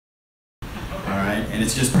And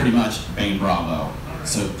it's just pretty much bang bravo.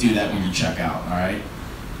 So do that when you check out, all right?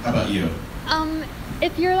 How about you?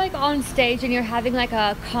 If you're like on stage and you're having like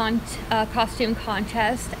a costume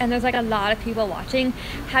contest and there's like a lot of people watching,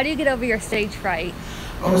 how do you get over your stage fright?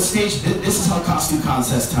 Oh, this is how costume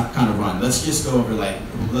contests kind of run. Let's just go over like,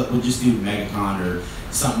 we'll just do MegaCon or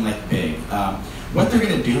something like big. What they're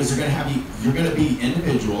gonna do is they're gonna have you're gonna be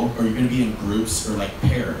individual or you're gonna be in groups or like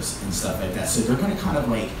pairs and stuff like that. So they're gonna kind of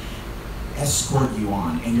like escort you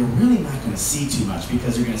on, and you're really not gonna see too much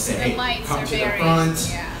because they're gonna say, hey, come to the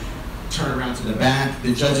front, turn around to the back.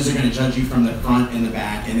 The judges are gonna judge you from the front and the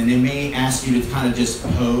back, and then they may ask you to kind of just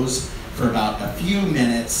pose for about a few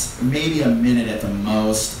minutes, maybe a minute at the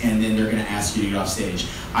most, and then they're gonna ask you to get off stage.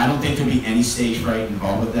 I don't think there'll be any stage fright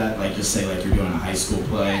involved with that. Like just say like you're doing a high school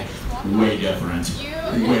play, way different,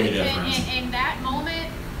 way different. In that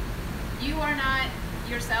moment, you are not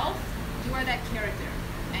yourself, you are that character,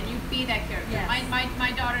 and you be that character. Yes.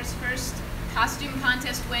 My daughter's first costume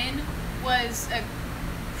contest win was a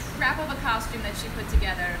crap of a costume that she put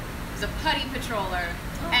together. It was a putty patroller.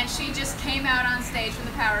 And she just came out on stage from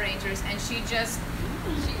the Power Rangers, and she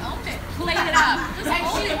owned it, played it up,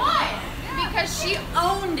 and she won because she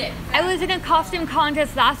owned it. I was in a costume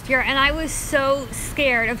contest last year, and I was so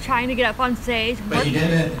scared of trying to get up on stage. But you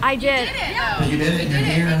did it. I did. You did it. But you did it. You're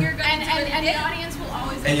here. And the audience will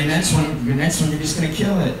always. And your next one, you're just gonna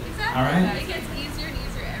kill it. Exactly. All right. It gets easier and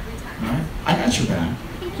easier every time. All right. I got your back.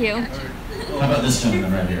 Thank you. How about this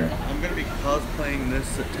gentleman right here? I'm going to be cosplaying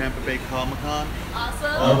this at Tampa Bay Comic-Con.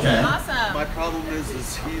 Awesome. Okay. Awesome. My problem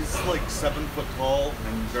is he's like 7 foot tall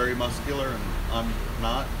and very muscular, and I'm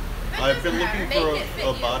not. I've been looking for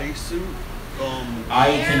a bodysuit.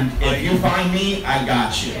 If you find me, I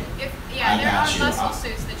got you. There are muscle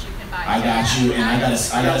suits that you can buy. I got you, and I got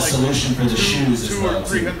a solution for the shoes as well.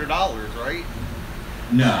 $200 or $300, right?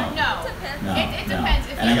 No. No. It No. depends.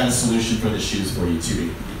 And I got a solution for the shoes for you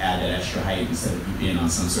too, to add that extra height instead of you being on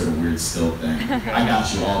some sort of weird stilt thing. I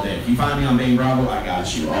got you all day. If you find me on Bang Bravo, I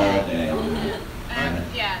got you all day.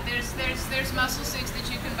 There's muscle suits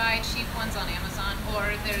that you can buy, cheap ones on Amazon,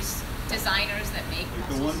 or there's designers that make muscle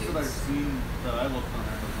suits. The ones that I've seen that I looked on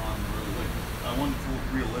Amazon were like, I want it to look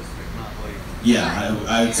realistic, not like. Yeah,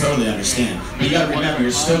 I totally understand. But you gotta remember,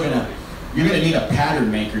 you're gonna need a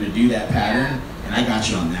pattern maker to do that pattern. And I got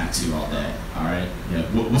you on that too all day. All right. Yeah,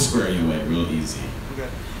 we'll square you away real easy. Okay.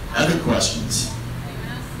 Other questions?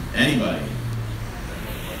 Anybody?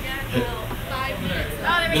 We got 5 minutes.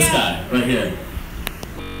 Oh, there we This go. guy right here.